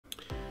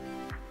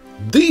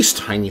These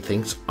tiny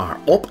things are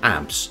op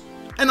amps,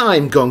 and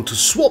I'm going to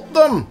swap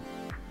them.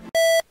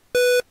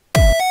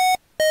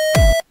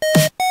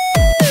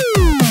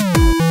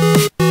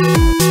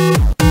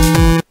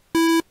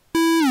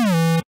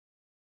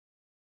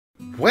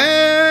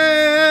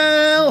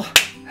 Well,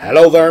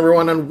 hello there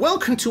everyone, and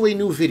welcome to a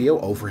new video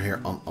over here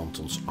on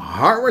Anton's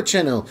hardware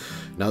channel.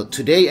 Now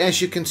today,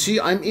 as you can see,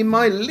 I'm in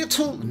my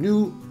little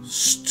new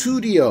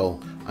studio.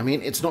 I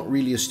mean, it's not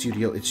really a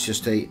studio, it's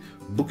just a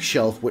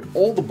bookshelf with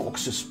all the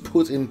boxes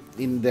put in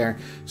there.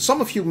 Some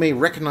of you may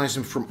recognize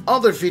them from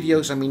other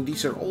videos. I mean,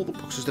 these are all the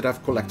boxes that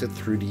I've collected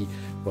through the,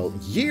 well,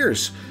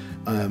 years.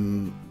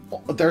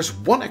 There's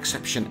one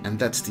exception, and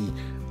that's the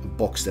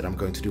box that I'm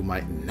going to do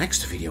my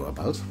next video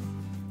about.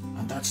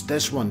 And that's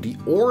this one, the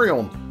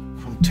Orion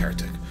from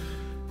Tertec.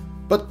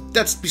 But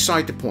that's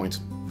beside the point.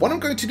 What I'm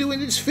going to do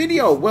in this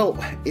video,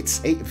 well, it's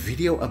a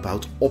video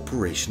about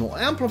operational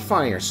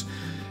amplifiers.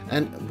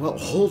 And, well,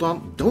 hold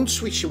on, don't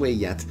switch away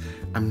yet.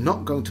 I'm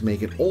not going to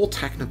make it all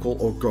technical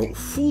or go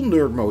full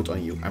nerd mode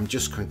on you. I'm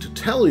just going to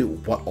tell you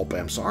what op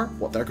amps are,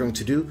 what they're going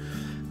to do,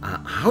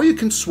 how you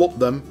can swap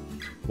them,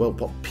 well,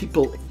 what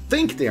people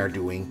think they are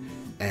doing,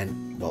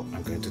 and, well,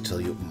 I'm going to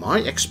tell you my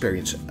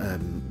experience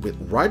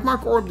with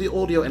Rightmark or the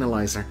audio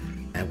analyzer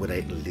and with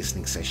a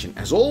listening session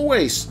as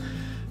always.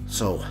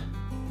 So,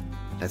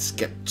 let's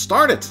get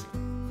started.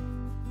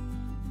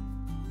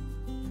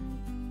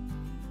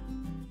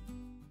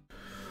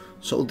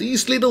 So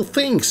these little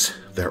things,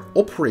 they're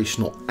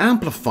operational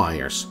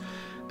amplifiers.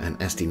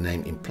 And as the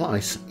name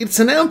implies, it's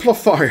an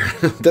amplifier.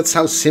 That's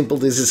how simple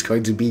this is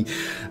going to be.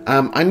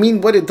 I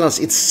mean, what it does,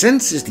 it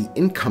senses the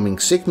incoming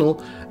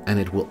signal and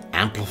it will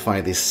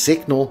amplify this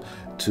signal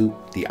to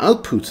the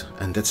output.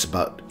 And that's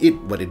about it,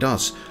 what it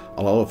does.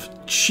 A lot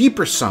of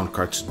cheaper sound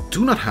cards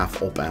do not have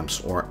op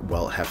amps, or,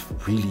 well,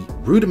 have really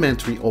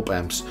rudimentary op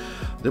amps.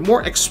 The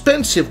more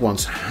expensive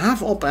ones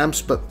have op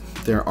amps, but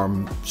they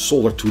are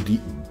soldered to the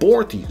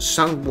board, the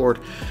soundboard.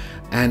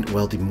 And,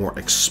 well, the more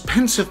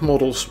expensive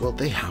models, well,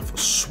 they have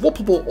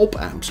swappable op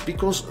amps,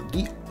 because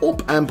the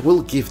op amp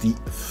will give the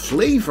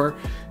flavor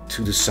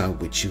to the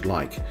sound which you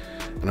like.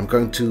 And I'm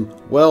going to,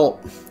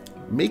 well,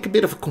 make a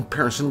bit of a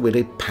comparison with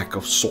a pack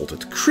of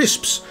salted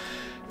crisps,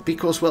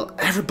 because, well,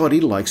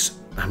 everybody likes,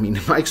 I mean,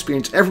 in my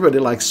experience, everybody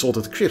likes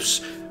salted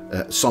crisps.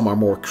 Some are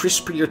more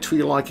crispier to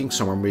your liking,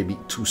 some are maybe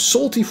too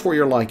salty for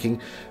your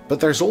liking, but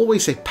there's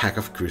always a pack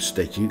of crisps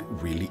that you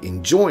really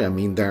enjoy. I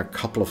mean, there are a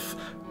couple of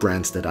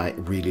brands that I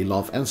really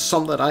love and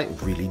some that I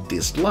really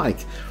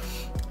dislike.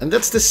 And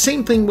that's the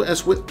same thing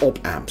as with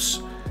op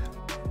amps.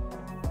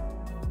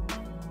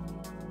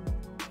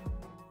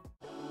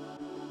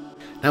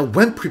 Now,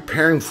 when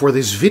preparing for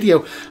this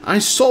video, I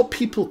saw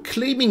people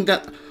claiming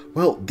that,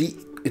 well, the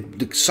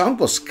sound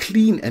was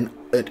clean and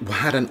it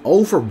had an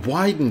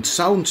over-widened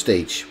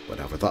soundstage,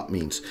 whatever that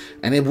means,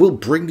 and it will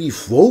bring the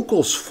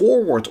vocals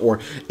forward, or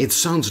it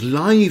sounds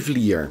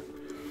livelier.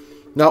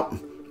 Now,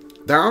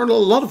 there are a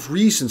lot of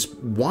reasons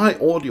why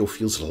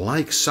audiophiles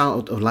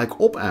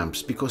like op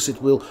amps, because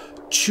it will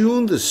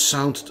tune the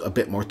sound a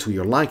bit more to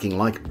your liking,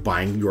 like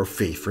buying your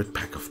favorite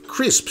pack of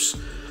crisps.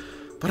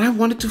 But I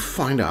wanted to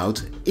find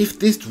out if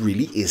this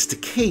really is the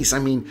case. I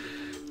mean,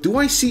 do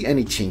I see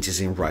any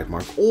changes in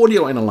Rightmark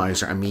audio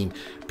analyzer? I mean,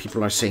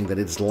 people are saying that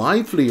it's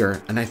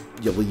livelier, and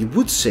well, you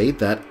would say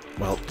that,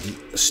 well,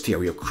 the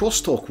stereo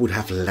crosstalk would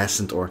have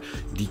lessened or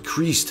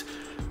decreased.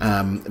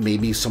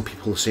 Maybe some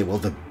people say, well,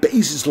 the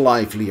bass is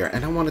livelier,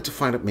 and I wanted to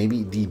find out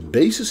maybe the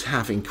basses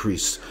have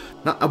increased.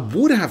 Now, I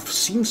would have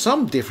seen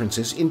some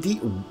differences in the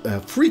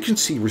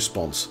frequency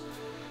response,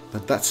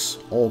 but that's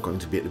all going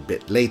to be a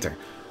bit later.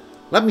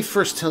 Let me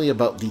first tell you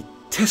about the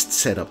test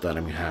setup that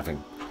I'm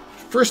having.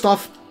 First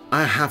off,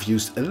 I have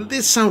used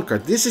this sound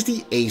card. This is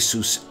the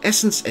Asus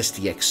Essence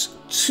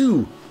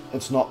STX2.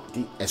 It's not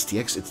the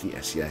STX, it's the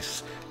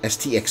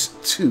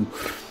STX2.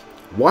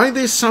 Why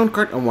this sound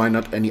card and why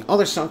not any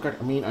other sound card?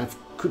 I mean, I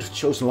could have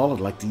chosen a lot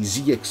of like the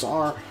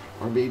ZXR,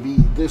 or maybe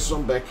this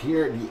one back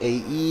here, the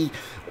AE,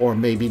 or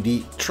maybe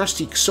the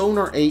trusty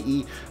Sonar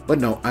AE, but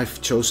no, I've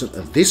chosen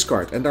this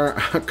card, and there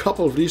are a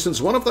couple of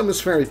reasons. One of them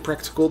is very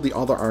practical, the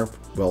other are,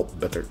 well,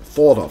 better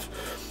thought of.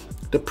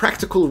 The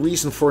practical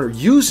reason for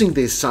using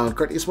this sound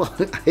card is, well,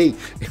 hey,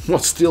 it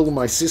was still in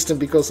my system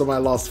because of my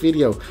last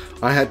video.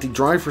 I had the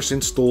drivers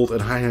installed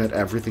and I had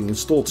everything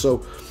installed, so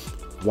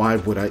why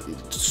would I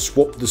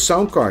swap the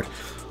sound card?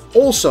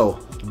 Also,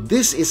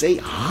 this is a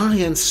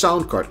high-end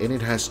sound card and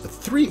it has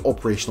 3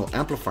 operational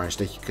amplifiers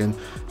that you can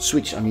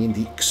switch. I mean,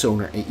 the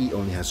Sonar AE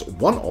only has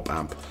 1 op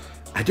amp.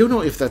 I don't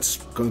know if that's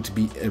going to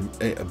be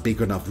a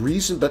big enough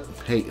reason, but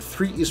hey,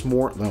 3 is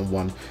more than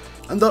 1.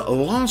 And the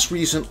last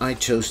reason I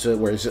chose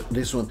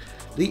this one,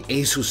 the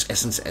Asus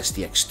Essence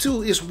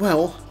STX2, is,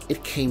 well,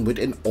 it came with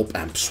an op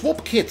amp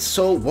swap kit.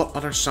 So what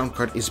other sound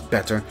card is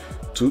better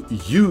to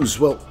use?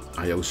 Well,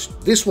 I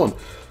used this one.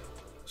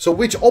 So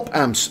which op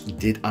amps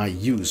did I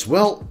use?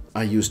 Well,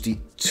 I used the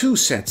 2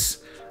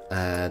 sets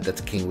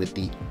that came with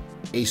the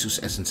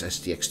Asus Essence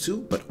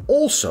STX2, but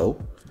also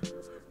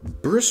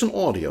Burson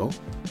Audio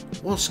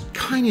was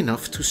kind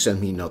enough to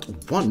send me not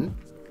 1,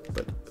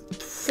 but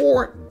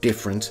four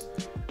different,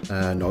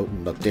 no,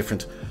 not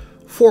different,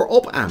 four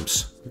op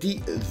amps, the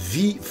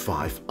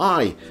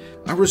V5i.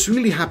 I was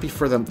really happy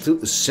for them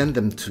to send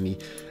them to me,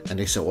 and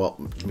they said, well,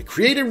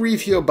 create a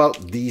review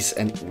about these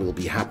and we'll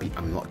be happy.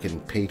 I'm not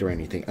getting paid or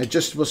anything. I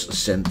just was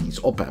sent these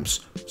op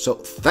amps. So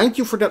thank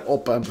you for that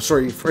op amp.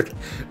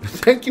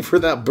 Thank you for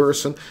that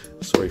person.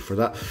 Sorry for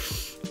that.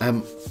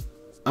 I'm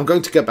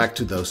going to get back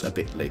to those a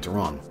bit later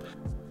on.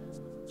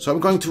 So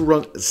I'm going to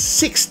run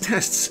 6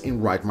 tests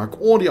in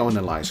Rightmark Audio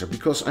Analyzer,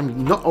 because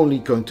I'm not only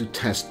going to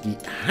test the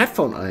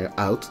headphone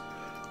out,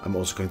 I'm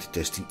also going to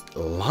test the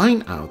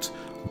line out.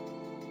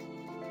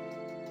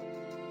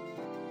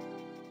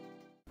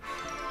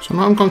 So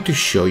now I'm going to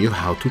show you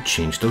how to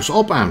change those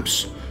op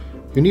amps.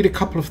 You need a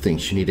couple of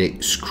things. You need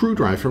a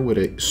screwdriver with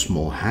a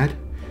small head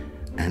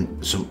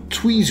and some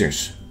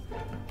tweezers.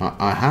 Now,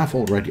 I have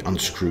already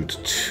unscrewed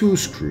 2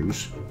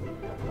 screws.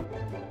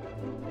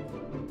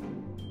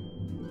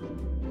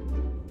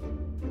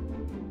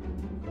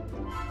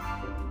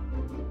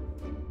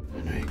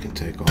 And now you can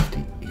take off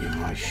the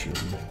EMI shield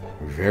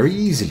very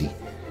easily.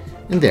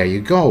 And there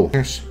you go.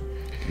 These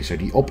are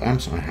the op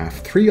amps. I have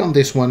 3 on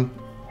this one.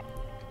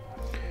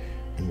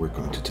 And we're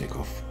going to take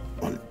off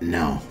one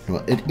now.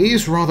 Well, it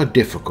is rather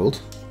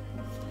difficult.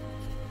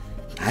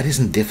 That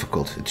isn't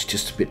difficult, it's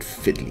just a bit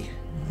fiddly.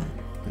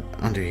 And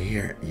under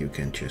here you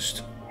can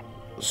just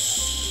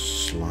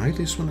slide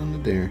this one under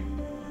there.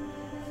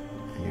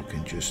 And you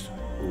can just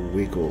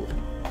wiggle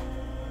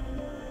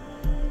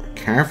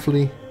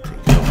carefully.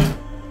 Take it off.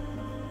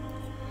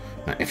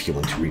 Now if you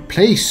want to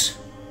replace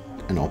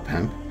an op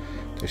amp,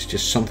 there's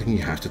just something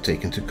you have to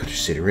take into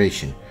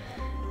consideration.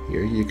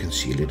 Here you can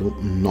see a little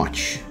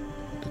notch.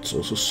 That's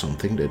also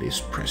something that is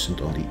present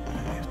on the, I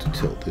have to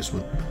tilt this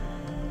one,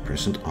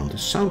 present on the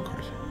sound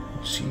card.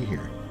 You see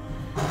here.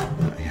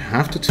 Now you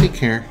have to take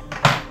care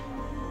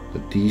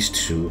that these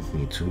two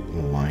need to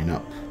line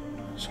up.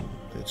 So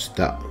that's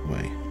that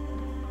way.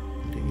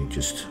 And then you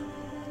just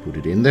put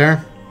it in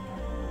there,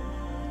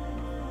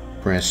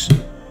 press,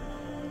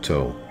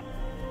 toe.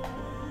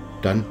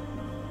 Done.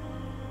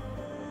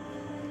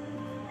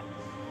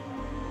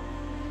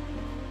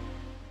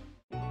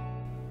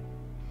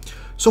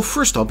 So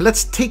first up,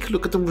 let's take a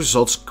look at the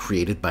results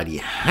created by the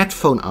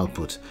headphone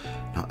output.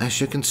 Now,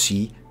 as you can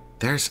see,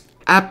 there's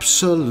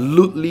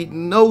absolutely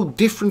no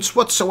difference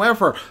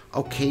whatsoever.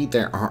 Okay,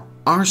 there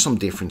are some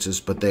differences,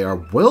 but they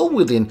are well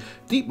within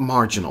the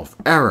margin of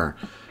error.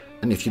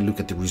 And if you look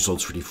at the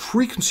results for the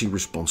frequency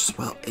response,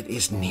 well, it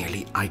is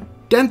nearly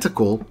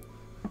identical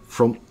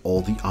from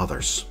all the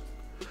others.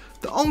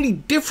 The only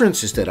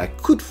differences that I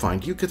could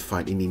find, you could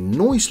find in the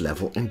noise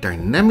level and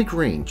dynamic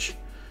range,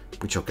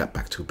 which I'll get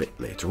back to a bit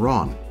later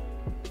on.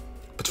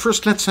 But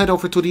first let's head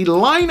over to the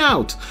line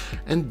out,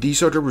 and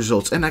these are the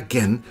results, and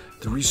again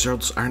the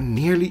results are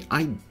nearly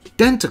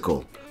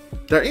identical.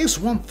 There is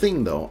one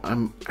thing though,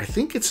 I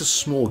think it's a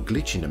small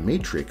glitch in the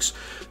matrix,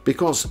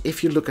 because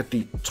if you look at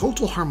the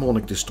total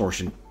harmonic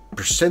distortion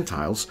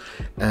percentiles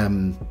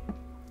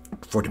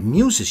for the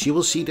muses, you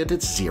will see that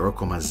it's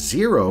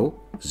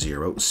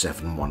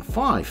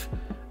 0,00715,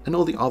 and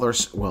all the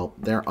others, well,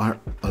 there are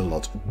a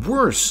lot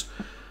worse.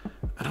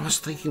 And I was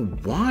thinking,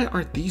 why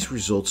are these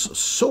results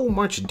so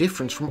much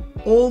different from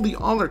all the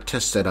other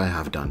tests that I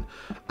have done?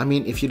 I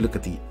mean, if you look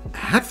at the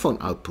headphone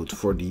output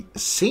for the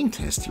same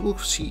test, you will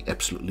see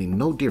absolutely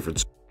no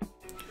difference.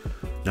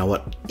 Now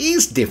what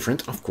is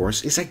different, of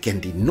course, is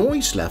again the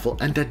noise level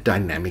and the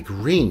dynamic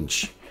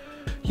range.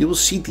 You will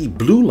see the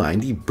blue line,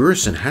 the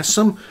Burson, has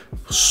some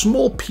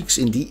small peaks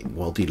in the,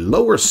 well, the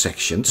lower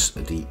sections,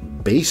 the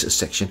bass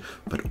section,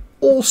 but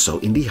also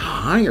in the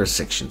higher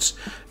sections.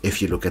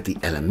 If you look at the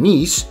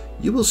LMEs,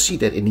 you will see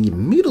that in the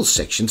middle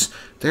sections,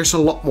 there's a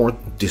lot more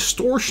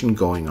distortion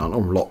going on,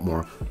 or a lot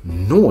more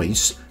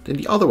noise than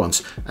the other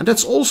ones. And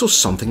that's also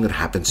something that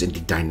happens in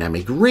the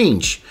dynamic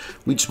range,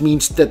 which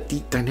means that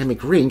the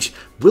dynamic range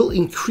will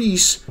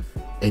increase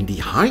in the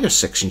higher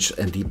sections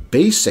and the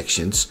bass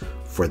sections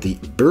for the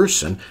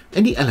Burson,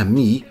 and the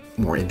LME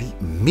more in the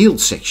middle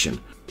section.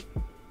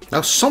 Now,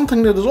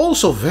 something that is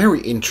also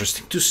very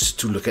interesting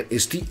to look at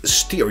is the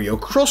stereo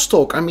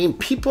crosstalk. I mean,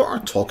 people are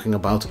talking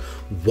about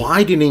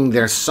widening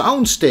their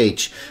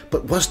soundstage,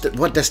 but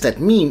what does that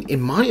mean? In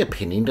my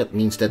opinion, that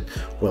means that,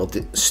 well,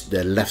 the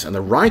left and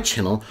the right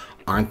channel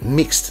aren't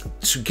mixed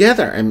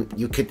together, and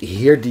you could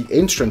hear the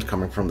instrument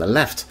coming from the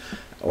left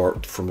or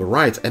from the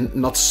right and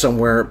not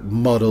somewhere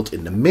muddled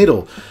in the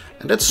middle.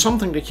 And that's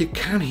something that you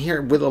can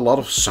hear with a lot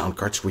of sound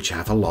cards which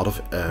have a lot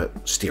of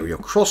stereo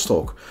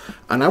crosstalk.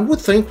 And I would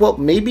think, well,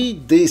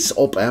 maybe this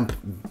op amp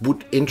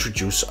would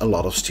introduce a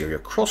lot of stereo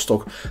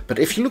crosstalk. But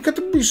if you look at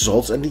the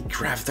results and the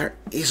graph, there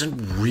isn't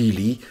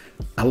really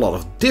a lot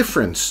of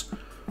difference.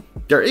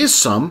 There is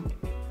some,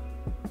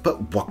 but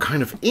what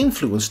kind of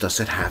influence does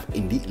it have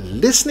in the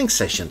listening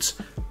sessions?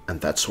 And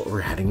that's what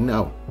we're heading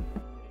now.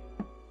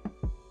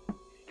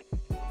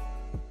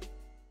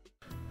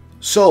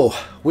 So,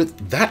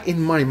 with that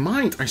in my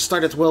mind, I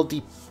started, well,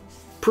 the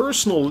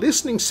personal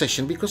listening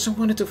session, because I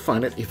wanted to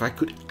find out if I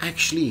could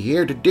actually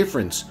hear the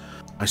difference.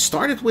 I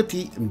started with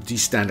the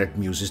standard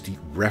Muses, the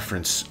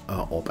reference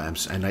op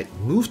amps, and I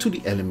moved to the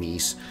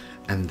LMEs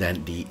and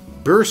then the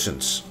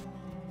Bursons.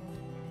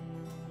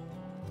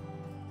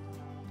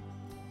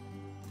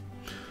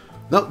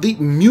 Now the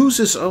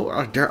Muses,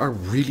 there are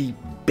really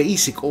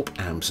basic op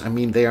amps. I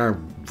mean, they are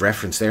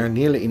reference. They are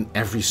nearly in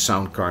every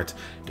sound card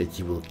that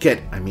you will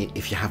get. I mean,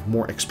 if you have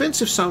more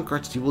expensive sound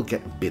cards, you will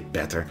get a bit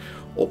better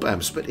op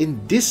amps. But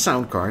in this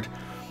sound card,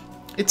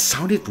 it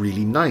sounded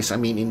really nice. I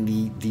mean, in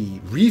the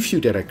review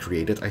that I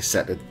created, I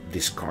said that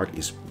this card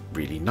is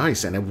really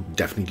nice and I would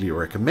definitely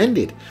recommend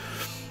it.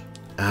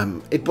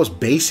 It was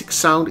basic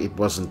sound. It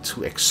wasn't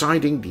too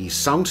exciting. The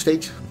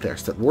soundstage,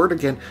 there's that word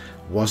again,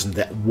 wasn't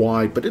that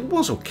wide, but it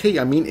was okay.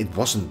 I mean, it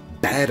wasn't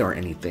bad or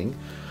anything.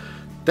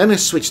 Then I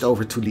switched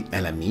over to the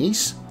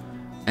LMEs,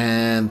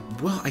 and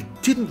well, I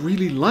didn't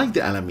really like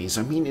the LMEs.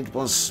 I mean, it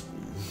was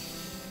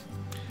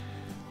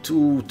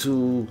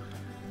too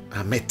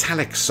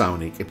metallic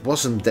sounding. It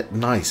wasn't that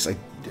nice.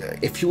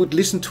 If you would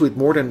listen to it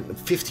more than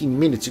 15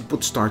 minutes, it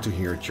would start to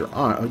hear at your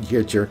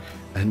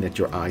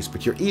eyes,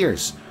 but your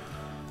ears.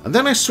 And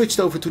then I switched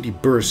over to the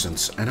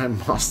Bursons, and I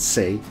must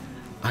say,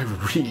 I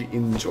really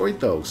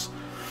enjoyed those.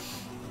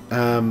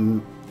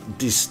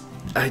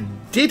 I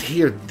did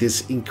hear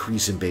this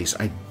increase in bass.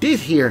 I did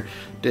hear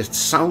the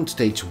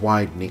soundstage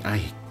widening.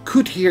 I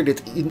could hear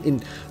that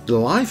in the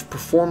live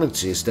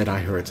performances that I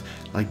heard,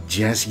 like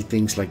jazzy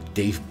things like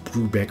Dave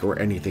Brubeck or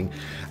anything.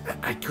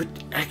 I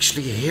could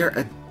actually hear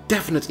a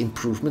definite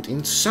improvement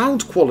in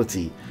sound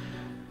quality.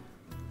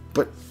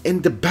 But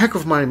in the back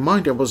of my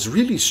mind, I was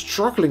really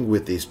struggling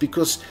with this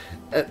because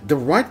the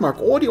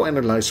Rightmark audio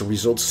analyzer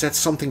results said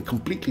something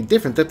completely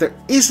different, that there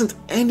isn't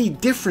any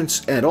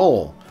difference at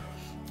all.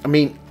 I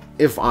mean,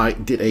 if I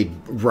did a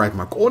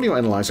Rightmark audio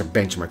analyzer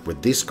benchmark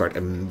with this card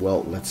and,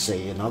 well, let's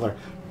say another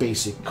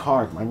basic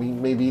card, I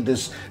mean, maybe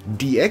this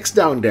DX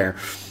down there,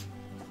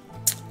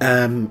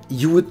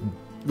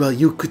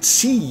 you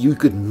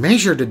could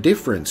measure the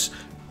difference.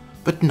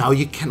 But now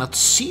you cannot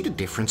see the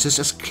differences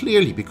as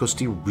clearly because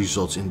the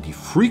results in the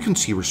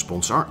frequency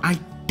response are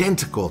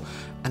identical.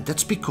 And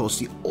that's because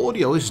the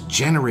audio is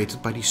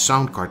generated by the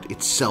sound card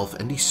itself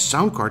and the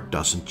sound card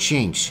doesn't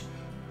change.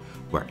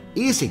 Where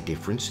is a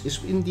difference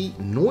is in the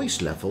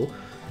noise level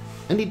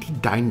and in the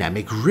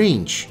dynamic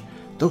range.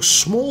 Those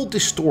small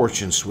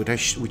distortions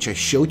which I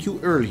showed you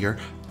earlier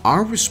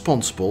are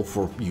responsible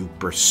for you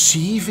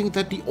perceiving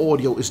that the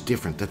audio is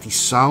different, that the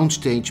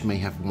soundstage may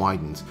have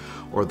widened,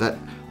 or that,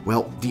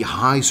 well, the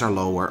highs are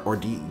lower, or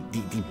the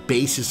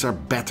basses are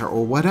better,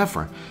 or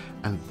whatever.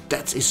 And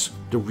that is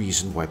the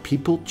reason why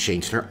people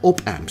change their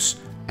op amps,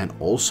 and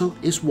also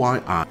is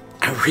why I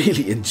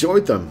really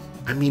enjoyed them.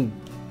 I mean,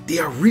 they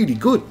are really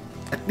good,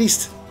 at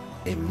least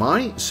in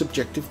my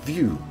subjective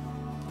view.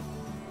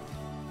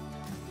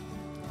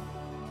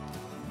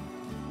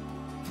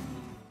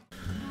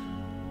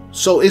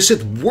 So is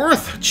it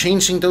worth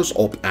changing those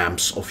op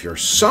amps of your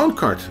sound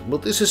card? Well,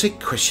 this is a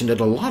question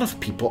that a lot of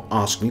people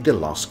ask me the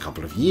last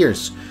couple of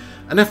years.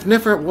 And I've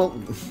never, well,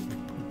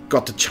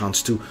 got the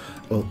chance to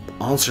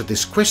answer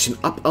this question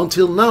up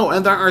until now.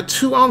 And there are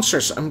two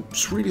answers. I'm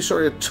really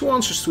sorry, there are two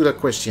answers to that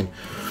question.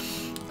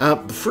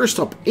 First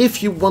up,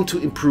 if you want to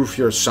improve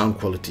your sound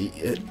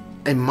quality,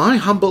 in my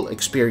humble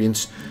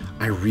experience,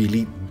 I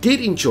really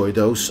did enjoy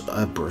those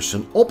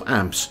Burson op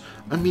amps.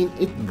 I mean,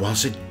 it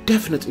was a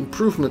definite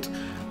improvement.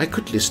 I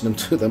could listen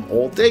to them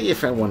all day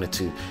if I wanted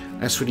to.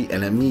 As for the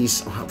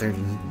LMEs,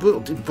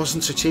 well, it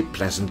wasn't such a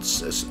pleasant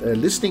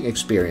listening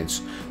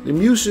experience. The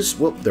Muses,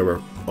 well, they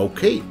were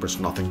okay. There's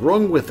nothing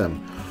wrong with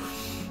them.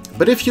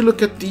 But if you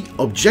look at the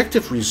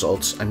objective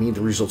results, I mean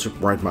the results of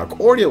Rightmark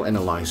Audio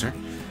Analyzer,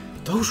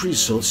 those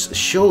results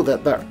show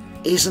that there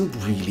isn't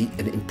really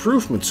an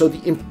improvement. So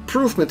the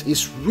improvement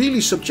is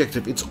really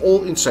subjective. It's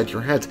all inside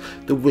your head.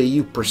 The way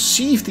you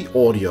perceive the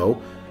audio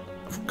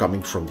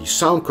coming from the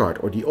sound card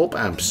or the op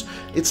amps.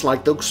 It's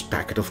like those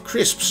packet of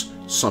crisps.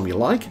 Some you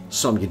like,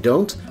 some you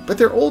don't, but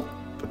they're all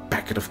a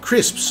packet of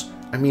crisps.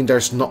 I mean,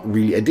 there's not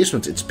really a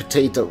difference. It's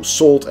potato,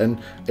 salt, and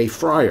a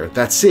fryer.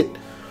 That's it.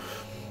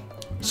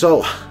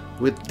 So,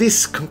 with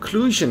this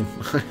conclusion,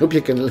 I hope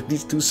you can at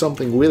least do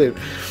something with it.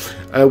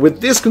 With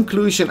this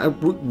conclusion, I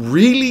would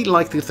really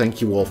like to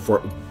thank you all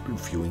for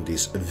viewing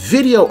this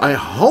video. I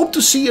hope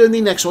to see you in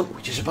the next one,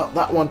 which is about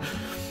that one.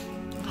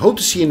 Hope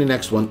to see you in the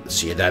next one.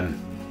 See you then.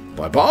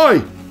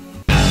 Bye-bye.